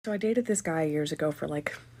So I dated this guy years ago for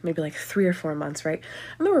maybe 3 or 4 months, right?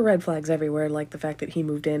 And there were red flags everywhere, like the fact that he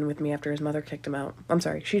moved in with me after his mother kicked him out. I'm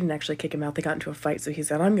sorry, she didn't actually kick him out. They got into a fight, so he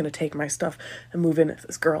said, I'm gonna take my stuff and move in with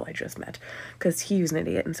this girl I just met. Because he was an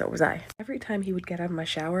idiot, and so was I. Every time he would get out of my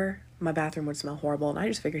shower, my bathroom would smell horrible, and I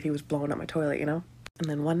just figured he was blowing up my toilet, you know? And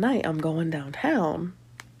then one night, I'm going downtown,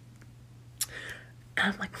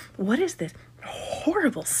 and I'm like, what is this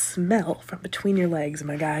horrible smell from between your legs,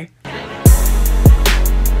 my guy?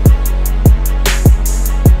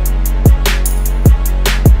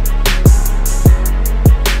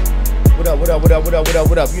 What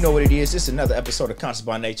up? You know what it is. This is another episode of Conscious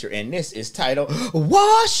by Nature, and this is titled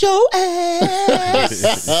Wash Your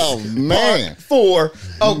Ass. Oh, man. Part 4.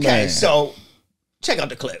 Okay, man. So check out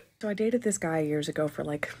the clip. So I dated this guy years ago for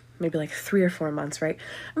maybe 3 or 4 months, right?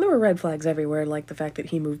 And there were red flags everywhere, like the fact that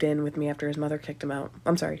he moved in with me after his mother kicked him out.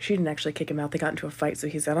 I'm sorry, she didn't actually kick him out. They got into a fight, so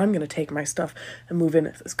he said, I'm gonna take my stuff and move in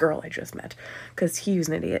with this girl I just met. Because he was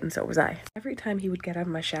an idiot, and so was I. Every time he would get out of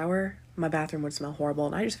my shower, my bathroom would smell horrible,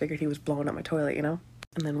 and I just figured he was blowing up my toilet, you know?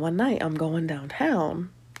 And then one night, I'm going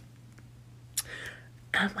downtown,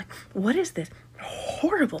 and I'm like, what is this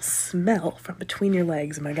horrible smell from between your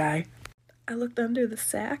legs, my guy? I looked under the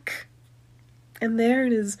sack, and there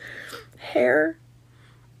in his hair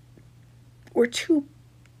were 2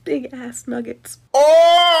 big-ass nuggets.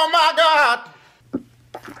 Oh my God!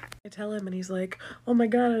 I tell him, and he's like, oh my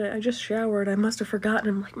God, I just showered. I must have forgotten.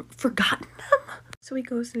 I'm like, forgotten them? So he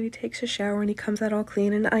goes and he takes a shower, and he comes out all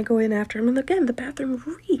clean, and I go in after him, and again, the bathroom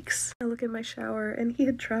reeks. I look in my shower, and he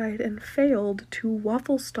had tried and failed to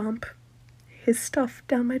waffle stomp his stuff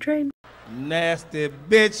down my drain. Nasty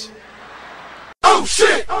bitch. Oh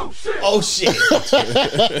shit! Oh shit! Oh shit!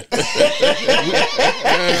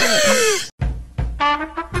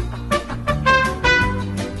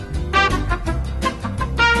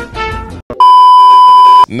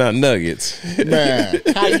 Not nuggets. Man,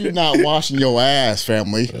 how you not washing your ass,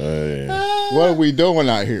 family? What are we doing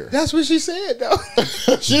out here? That's what she said, though.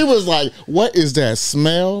 She was like, what is that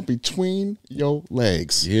smell between your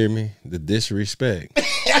legs? You hear me? The disrespect.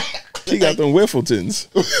 She got them Whiffletons.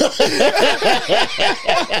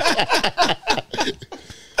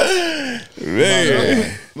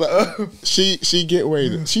 Man. She get ready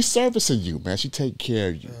to, she's servicing you, man. She take care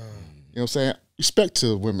of you. You know what I'm saying? Respect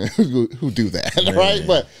to women who do that, man. Right?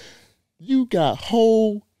 But you got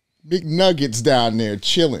whole McNuggets down there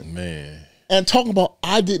chilling. Man. And talking about,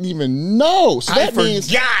 I didn't even know. So that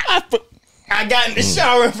means I got in the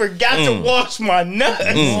shower and forgot to wash my nuts.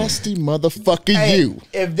 Nasty motherfucker, Hey, you.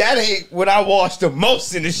 If that ain't what I wash the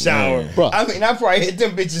most in the shower, Bruh. I mean, I probably hit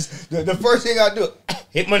them bitches. The first thing I do,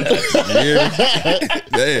 hit my nuts. Yeah,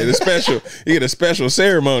 the special. You get a special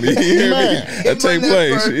ceremony. You hear me? Man. That take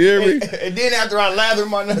place. You hear me? And then after I lather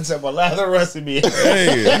my nuts up, I lather the rest of me.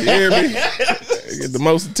 Hey, you hear me? Get the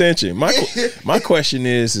most attention. My question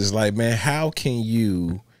is like, man, how can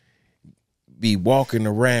you be walking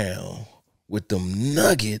around with them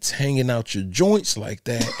nuggets hanging out your joints like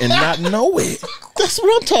that and not know it? That's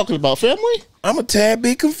what I'm talking about, family. I'm a tad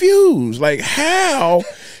bit confused. Like, how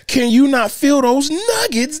can you not feel those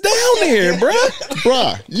nuggets down there, bruh?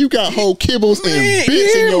 Bruh, you got whole kibbles and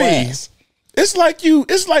bits in your ass. It's like you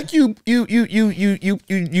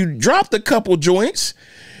dropped a couple joints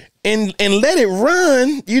and let it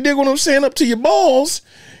run. You dig what I'm saying? Up to your balls,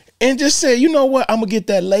 and just say, you know what? I'm gonna get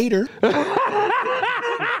that later. I'm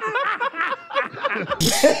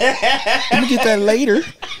gonna get that later.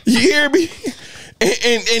 You hear me?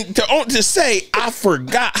 And to say I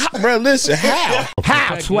forgot, bro. Listen,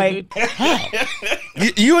 how Sway? How?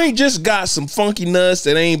 You ain't just got some funky nuts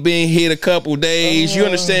that ain't been hit a couple days. You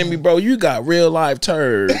understand me, bro? You got real live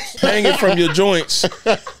turds hanging from your joints.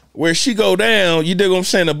 Where she go down, you dig what I'm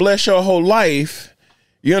saying? To bless your whole life.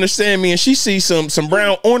 You understand me? And she sees some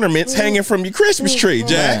brown ornaments hanging from your Christmas tree,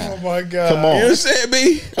 Jack. Oh my God! Come on. You understand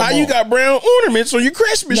me? How you got brown ornaments on your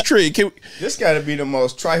Christmas tree? This got to be the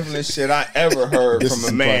most trifling shit I ever heard from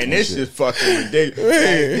a man. This is fucking ridiculous.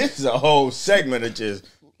 Man, this is a whole segment of just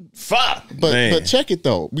fuck. But check it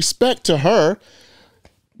though. Respect to her.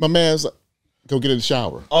 My man's like, go get in the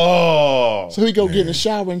shower. Oh, so he go get in the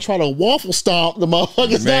shower and try to waffle stomp the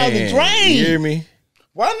motherfuckers down the drain. You hear me?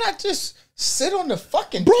 Why not just sit on the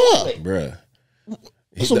fucking Bruh. toilet? Bruh.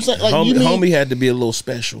 That's what I'm saying. Like, Homie had to be a little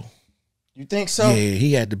special. You think so? Yeah,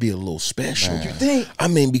 he had to be a little special. Man. You think? I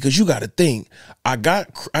mean, because you got to think, I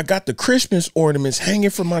got the Christmas ornaments hanging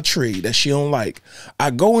from my tree that she don't like.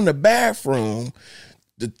 I go in the bathroom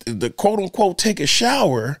the quote unquote take a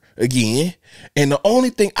shower again, and the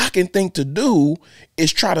only thing I can think to do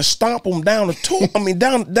is try to stomp them down the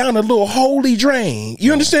down a little holy drain.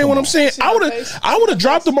 You understand what I'm saying? I would have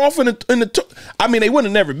dropped them off in the I mean, they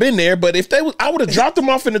wouldn't have never been there, but if I would have dropped them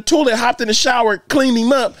off in the toilet, hopped in the shower, cleaned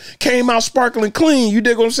him up, came out sparkling clean. You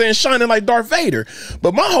dig what I'm saying? Shining like Darth Vader.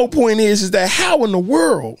 But my whole point is that how in the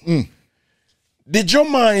world did your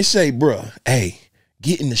mind say, bruh, hey,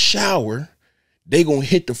 get in the shower, they gonna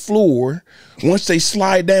hit the floor. Once they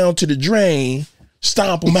slide down to the drain,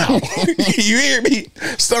 stomp them out. You hear me?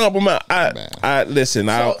 Stomp them out. I listen.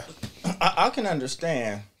 So, I can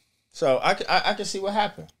understand. So I can see what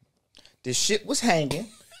happened. The shit was hanging.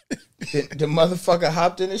 The motherfucker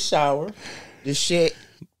hopped in the shower. The shit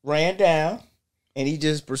ran down, and he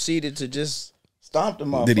just proceeded to just stomp the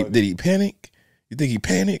motherfucker. Did he panic? You think he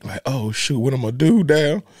panicked? Like, oh shoot, what am I do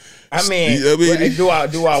now? I mean, do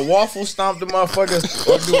I waffle stomp the motherfuckers,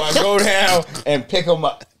 or do I go down and pick them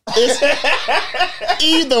up?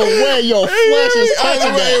 Either way, your flesh is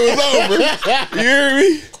touching that. It was over. You hear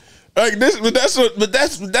me? Like this, but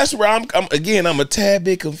that's where I'm a tad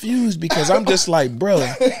bit confused, because I'm just like, bro,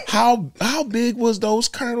 how big was those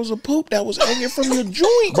kernels of poop that was hanging from your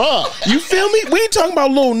joint, bro? You feel me? We ain't talking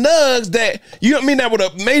about little nugs that, you know what I mean, that would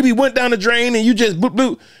have maybe went down the drain and you just bloop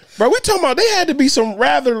bloop. Bro, we talking about they had to be some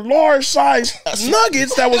rather large size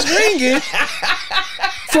nuggets that was hanging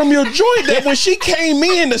from your joint, that when she came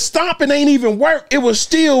in, the stomping ain't even work. It was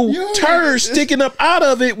still turds sticking up out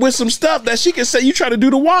of it with some stuff that she could say you try to do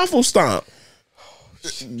the waffle stomp.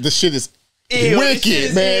 The shit is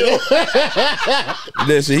wicked, man.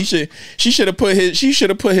 Listen, she should have put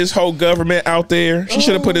his whole government out there. She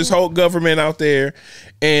should have put his whole government out there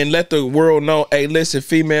and let the world know, hey, listen,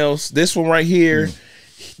 females, this one right here,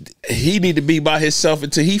 he need to be by himself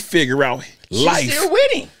until he figure out life. She's still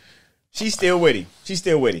with him. She's still with him. She's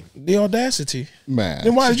still with him. The audacity, man.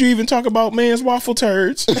 Then why did you even talk about man's waffle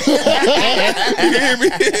turds? You hear me?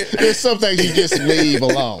 There's some things you just leave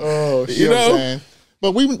alone. Oh, shit. You know what I'm saying?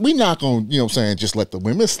 But we not gonna, you know what I'm saying, just let the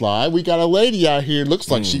women slide. We got a lady out here, looks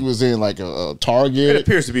like she was in like a Target. It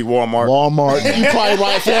appears to be Walmart. You probably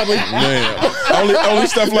right, family. Man. Only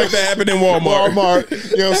stuff like that happened in Walmart.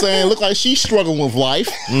 You know what I'm saying? Look like she's struggling with life.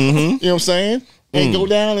 You know what I'm saying? And go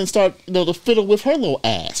down and start, you know, to fiddle with her little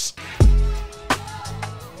ass.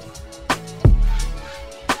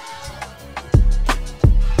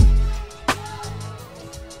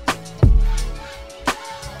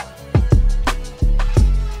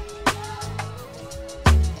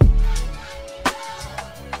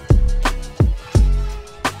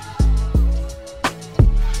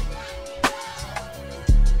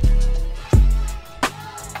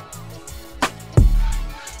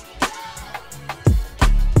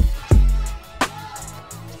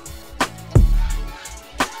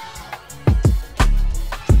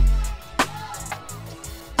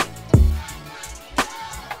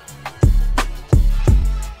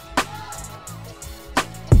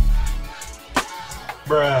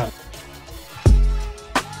 Bruh.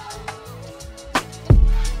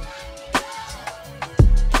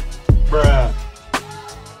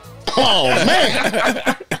 Oh,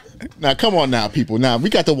 man. Now, come on now, people. Now, we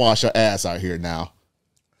got to wash her ass out here now.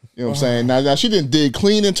 You know what I'm saying? Now, she didn't dig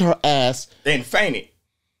clean into her ass. Then fainted.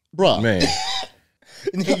 Bruh. Man.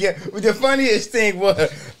 Yeah, the funniest thing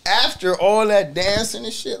was, after all that dancing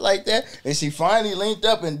and shit like that, and she finally linked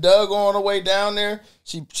up and dug on her way down there,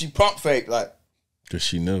 she pump faked like, Because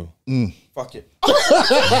she knew. Fuck it. What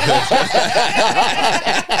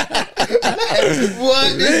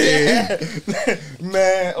is that?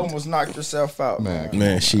 Man, almost knocked herself out.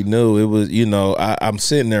 Man, she knew it was, you know, I'm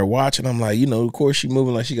sitting there watching. I'm like, you know, of course she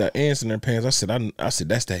moving like she got ants in her pants. I said,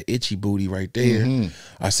 that's that itchy booty right there.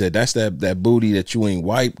 I said, that's that booty that you ain't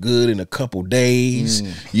wiped good in a couple days.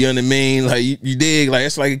 You know what I mean? Like you dig, like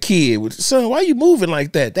it's like a kid with, son, why you moving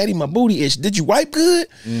like that? Daddy, my booty itch. Did you wipe good?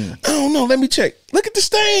 I don't know. Let me check. Look at the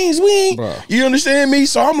stains. We ain't. Bruh. You understand me?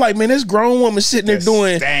 So I'm like, man, this grown woman sitting there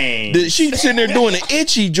doing she's sitting there doing the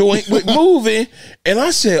itchy joint with moving, and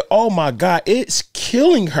I said, oh my God, it's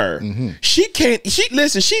killing her. She can't.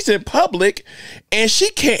 Listen. She's in public, and she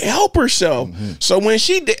can't help herself. So when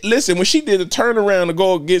she did the turnaround to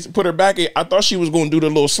go put her back in, I thought she was going to do the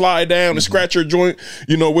little slide down and scratch her joint,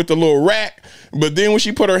 you know, with the little rack. But then when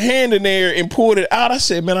she put her hand in there and pulled it out, I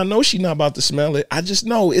said, man, I know she's not about to smell it. I just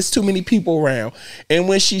know it's too many people around. And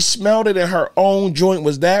when she smelled it and her own joint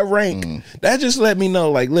was that rank, that just let me know,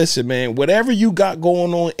 like, listen, man, whatever you got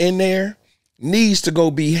going on in there needs to go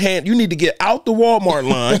be you need to get out the Walmart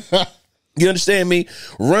line You understand me?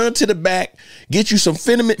 Run to the back, get you some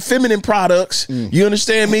feminine products. You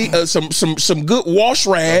understand me? Some good wash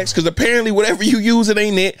rags, because apparently whatever you use, it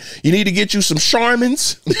ain't it. You need to get you some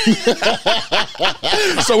Charmins,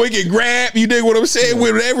 so we can grab. You dig what I'm saying?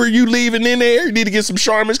 Whatever you leaving in there, you need to get some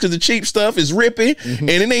Charmins, because the cheap stuff is ripping and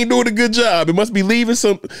it ain't doing a good job. It must be leaving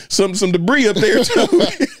some debris up there too.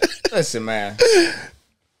 Listen, man.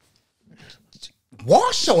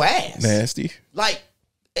 Wash your ass. Nasty. Like,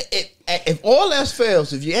 if all else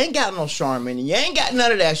fails, if you ain't got no Charmin and you ain't got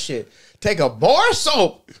none of that shit, take a bar of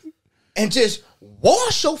soap and just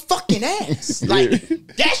wash your fucking ass. Like,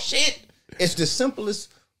 that shit is the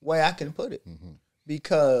simplest way I can put it.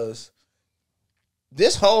 Because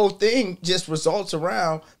this whole thing just results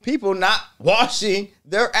around people not washing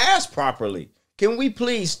their ass properly. Can we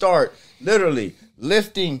please start literally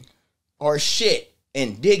lifting our shit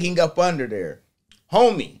and digging up under there?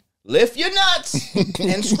 Homie, lift your nuts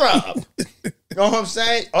and scrub. You know what I'm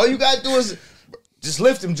saying? All you got to do is just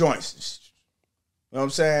lift them joints. You know what I'm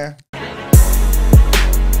saying?